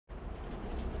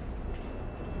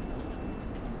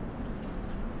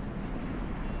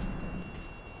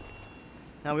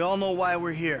Now, we all know why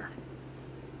we're here.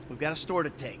 We've got a store to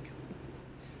take.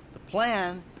 The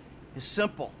plan is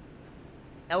simple,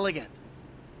 elegant.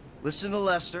 Listen to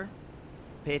Lester,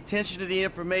 pay attention to the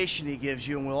information he gives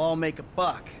you, and we'll all make a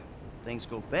buck. If things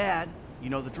go bad, you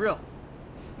know the drill.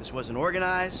 This wasn't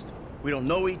organized, we don't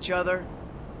know each other.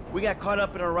 We got caught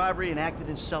up in a robbery and acted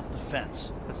in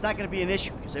self-defense. It's not gonna be an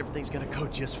issue, because everything's gonna go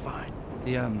just fine.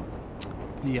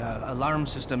 The alarm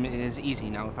system is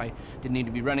easy. Now, if I didn't need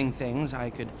to be running things,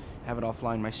 I could have it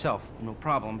offline myself, no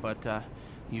problem, but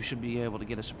you should be able to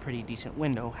get us a pretty decent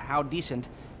window. How decent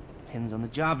depends on the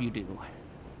job you do.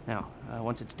 Now,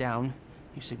 once it's down,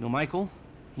 you signal Michael,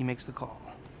 he makes the call.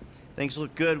 Things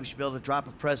look good, we should be able to drop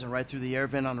a present right through the air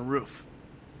vent on the roof.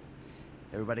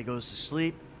 Everybody goes to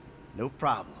sleep, no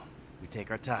problem. We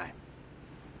take our time.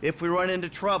 If we run into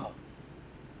trouble,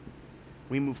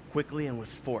 we move quickly and with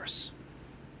force.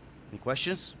 Any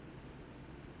questions?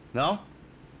 No?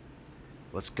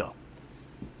 Let's go.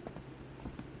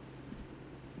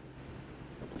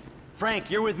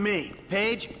 Frank, you're with me.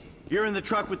 Paige, you're in the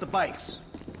truck with the bikes.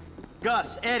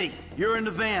 Gus, Eddie, you're in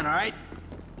the van, all right?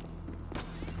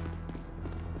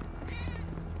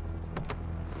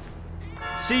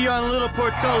 See you on Little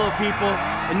Portola, people.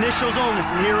 Initials only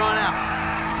from here on out.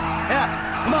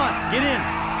 F, come on, get in.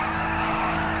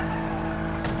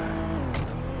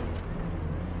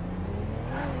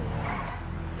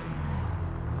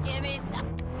 Give me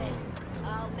something.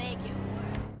 I'll make it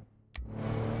work.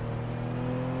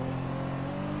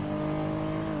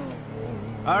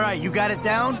 All right, you got it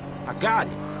down? I got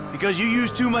it. Because you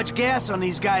use too much gas on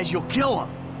these guys, you'll kill them.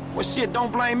 Well, shit,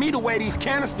 don't blame me the way these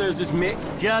canisters is mixed.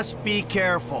 Just be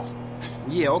careful.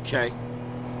 Yeah, okay.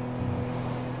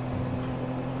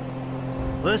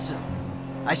 Listen,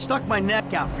 I stuck my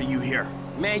neck out for you here.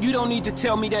 Man, you don't need to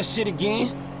tell me that shit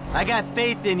again. I got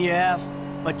faith in you, F,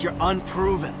 but you're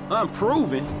unproven.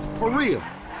 Unproven? For real?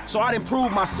 So I didn't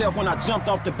prove myself when I jumped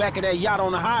off the back of that yacht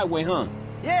on the highway, huh?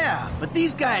 Yeah, but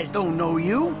these guys don't know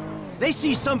you. They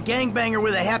see some gangbanger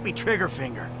with a happy trigger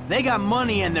finger. They got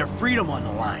money and their freedom on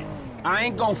the line. I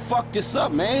ain't gonna fuck this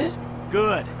up, man.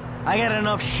 Good. I got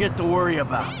enough shit to worry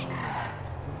about.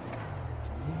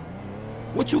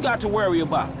 What you got to worry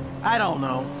about? I don't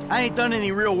know. I ain't done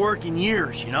any real work in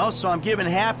years, you know, so I'm giving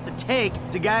half the take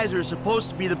to guys who are supposed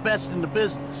to be the best in the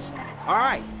business. All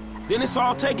right, then it's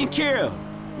all taken care of.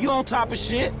 You on top of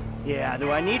shit? Yeah, do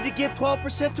I need to give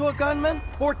 12% to a gunman?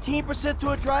 14% to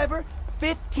a driver?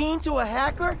 15% to a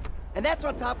hacker? And that's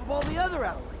on top of all the other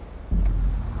outlays.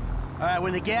 All right,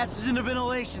 when the gas is in the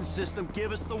ventilation system,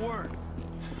 give us the word.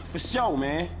 For sure,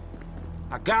 man.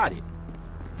 I got it.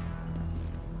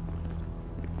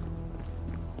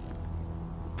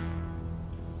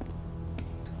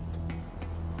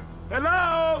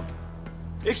 Hello?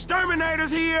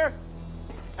 Exterminators here?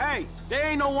 Hey, there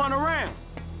ain't no one around.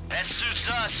 That suits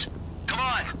us. Come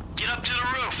on, get up to the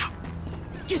roof.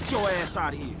 Get your ass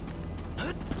out of here.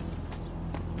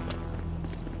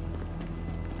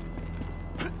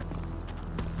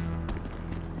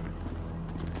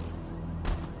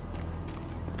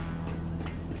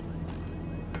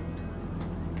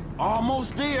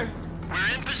 Almost there.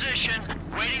 We're in position,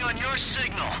 waiting on your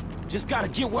signal. Just gotta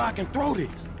get where I can throw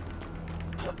this.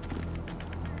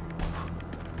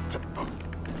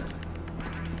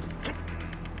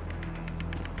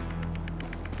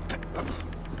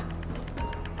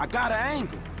 I got an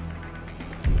angle.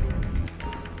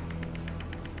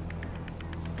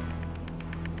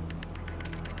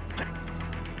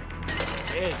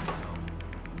 There you go.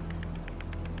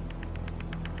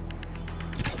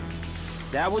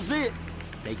 That was it.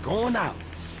 They going out.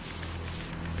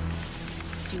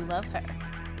 Do you love her?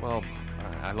 Well,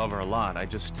 I love her a lot. I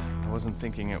wasn't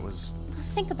thinking it was...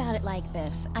 Think about it like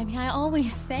this. I mean, I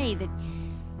always say that...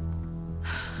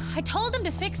 I told him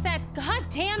to fix that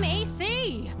goddamn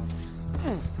AC!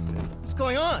 What's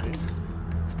going on?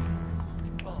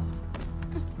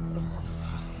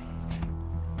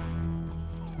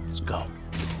 Let's go.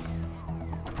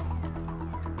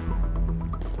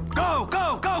 Go,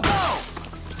 go, go, go!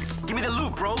 Give me the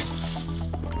loot, bro.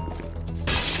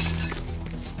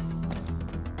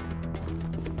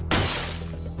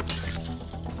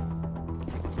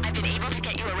 I've been able to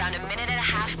get you around a minute and a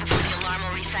half before the alarm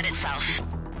will reset itself.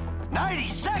 90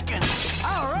 seconds?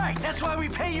 All right, that's why we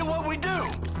pay you what we do.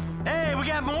 Hey, we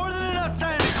got more than enough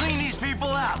time to clean these people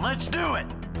out. Let's do it.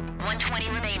 120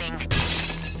 remaining.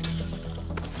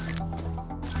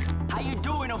 How you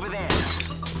doing over there?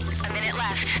 A minute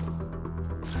left.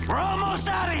 We're almost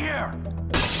out of here.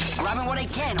 Grabbing what I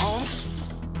can, Holmes.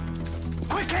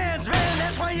 Quick hands, man.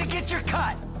 That's why you get your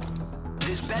cut.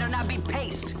 This better not be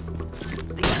paste.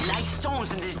 They got nice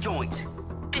stones in this joint.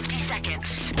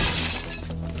 seconds.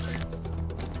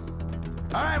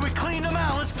 All right, we cleaned them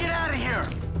out. Let's get out of here.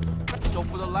 So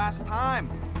for the last time,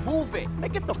 move it. Hey,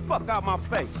 get the fuck out my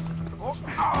face.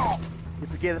 Oh. You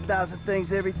forget 1,000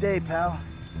 things every day, pal.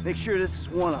 Make sure this is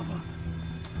one of them.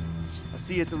 I'll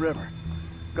see you at the river.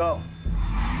 Go.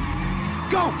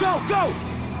 Go, go, go!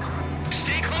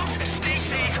 Stay close, stay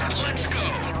safe, let's go.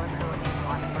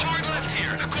 Hard left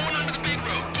here, going onto the big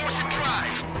road, Dorset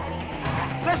Drive.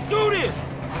 Let's do this!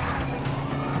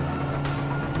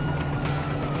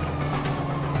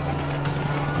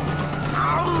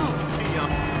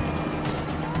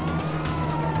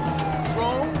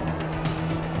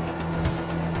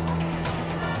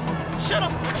 Shut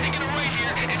up! We're taking a right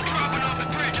here and dropping off the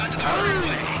bridge onto the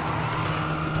freeway.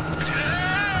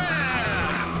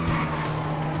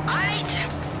 Aight!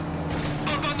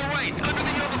 Up on the right, under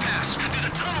the overpass, there's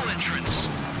a tunnel entrance.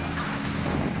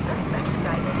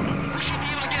 We should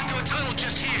be able to get into a tunnel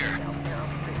just here.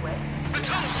 The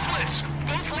tunnel splits.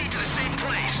 Both lead to the same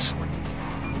place.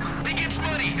 It gets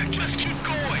muddy. Just keep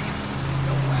going.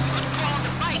 Good call on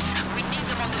the bikes. We need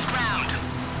them on this ground.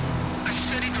 I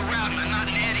studied the route and I'm not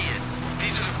an idiot.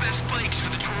 These are the best bikes for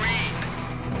the terrain.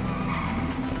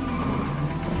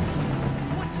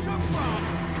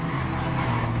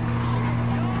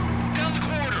 Down the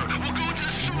corridor. We'll go into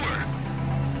the sewer.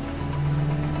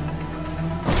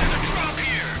 There's a drop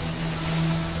here.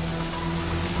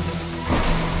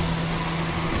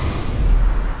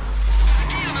 There's a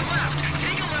gate on the left.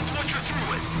 Take a left once you're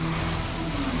through it.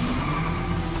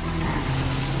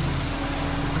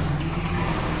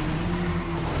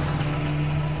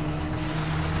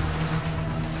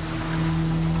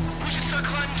 We should start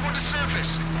climbing toward the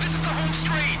surface. This is the home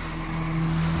straight.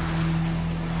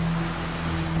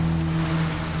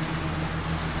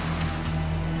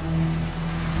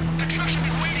 The truck should be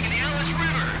waiting in the Alice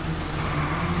River.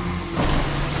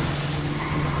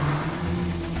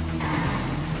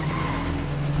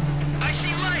 I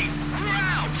see light. We're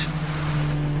out.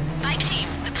 Bike team,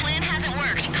 the plan hasn't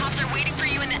worked. Cops are waiting for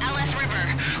you in the LS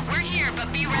River. We're here, but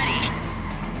be ready.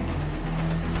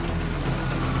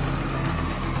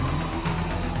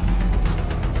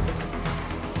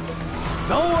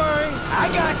 Don't worry, I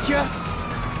got you.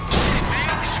 Shit,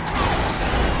 man. Screw.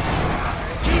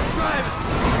 Keep driving.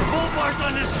 The bull bars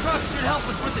on this truck should help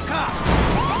us with the cops.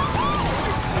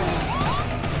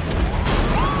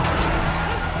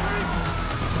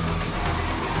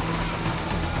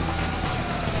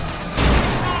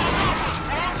 What's wrong with us,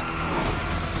 bro?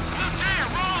 Look there,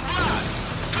 wrong block.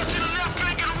 Cut to the left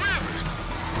bank of the river.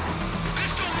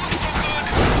 This don't look so good.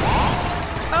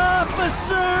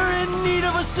 Officer in need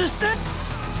of assistance?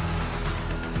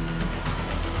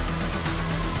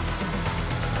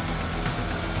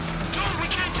 Dude, we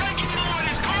can't take any more of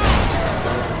this car.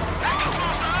 That can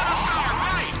cross the other side,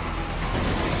 right?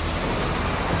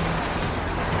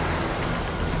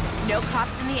 No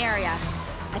cops in the area.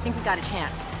 I think we got a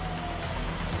chance.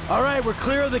 All right, we're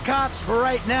clear of the cops for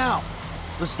right now.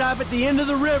 Let's stop at the end of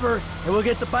the river, and we'll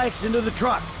get the bikes into the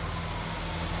truck.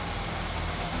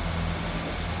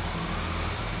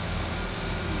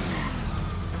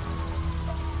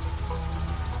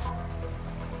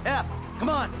 F, come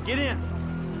on, get in.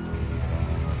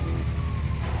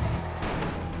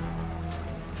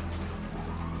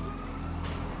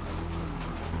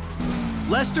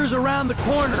 Lester's around the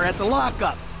corner at the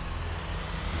lockup.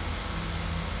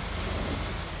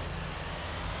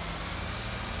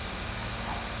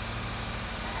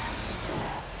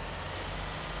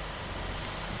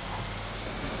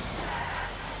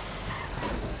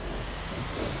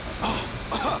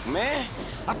 Fuck, man.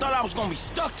 I thought I was gonna be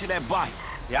stuck to that bike.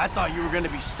 Yeah, I thought you were gonna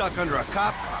be stuck under a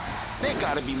cop car. There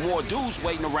gotta be more dudes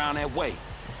waiting around that way.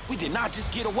 We did not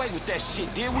just get away with that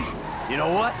shit, did we? You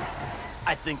know what?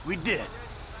 I think we did.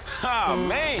 Oh,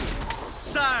 man.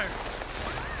 Sir!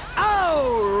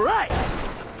 All right!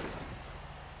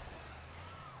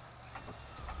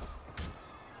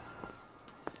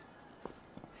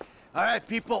 All right,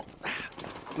 people.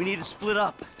 We need to split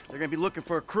up. They're gonna be looking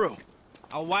for a crew.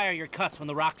 I'll wire your cuts when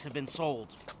the rocks have been sold.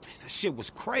 That shit was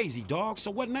crazy, dog.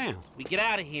 So what now? We get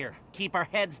out of here. Keep our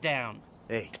heads down.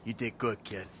 Hey, you did good,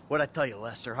 kid. What'd I tell you,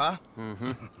 Lester, huh? Mm-hmm.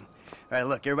 All right,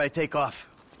 look, everybody take off.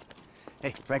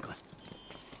 Hey, Franklin.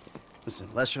 Listen,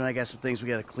 Lester and I got some things we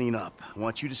gotta clean up. I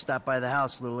want you to stop by the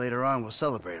house a little later on. We'll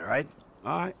celebrate, all right?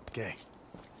 All right. Okay.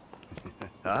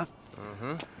 Huh?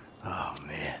 Mm-hmm. Oh,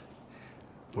 man.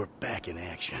 We're back in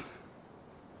action.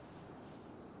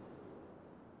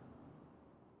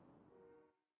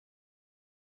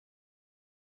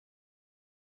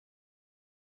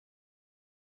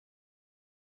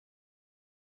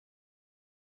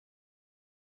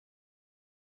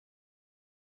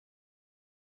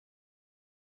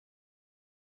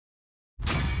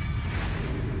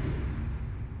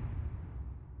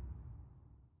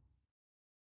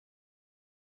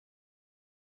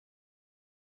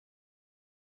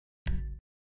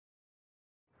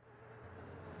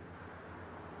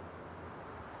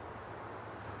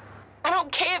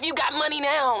 don't care if you got money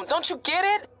now. Don't you get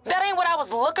it? That ain't what I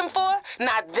was looking for.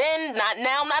 Not then, not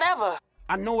now, not ever.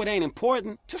 I know it ain't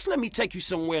important. Just let me take you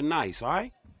somewhere nice, all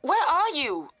right? Where are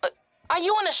you? Are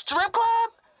you in a strip club?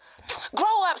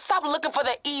 Grow up, stop looking for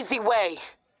the easy way.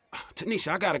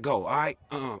 Tanisha, I gotta go, all right?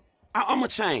 I'ma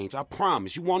change, I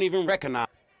promise. You won't even recognize